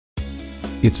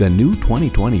It's a new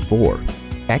 2024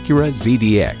 Acura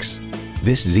ZDX.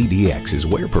 This ZDX is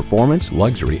where performance,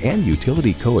 luxury, and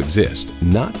utility coexist,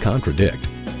 not contradict.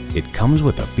 It comes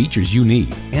with the features you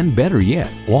need, and better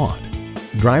yet, want.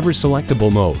 Driver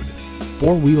selectable mode,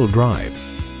 4-wheel drive,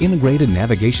 integrated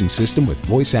navigation system with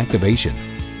voice activation,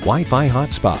 Wi-Fi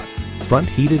hotspot, front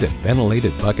heated and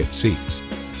ventilated bucket seats,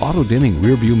 auto-dimming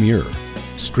rearview mirror,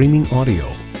 streaming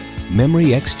audio,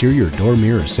 memory exterior door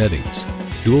mirror settings,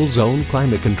 dual zone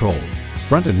climate control,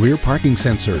 front and rear parking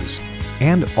sensors,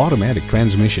 and automatic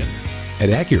transmission. At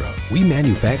Acura, we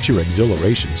manufacture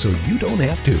exhilaration so you don't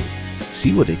have to.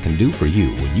 See what it can do for you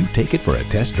when you take it for a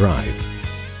test drive.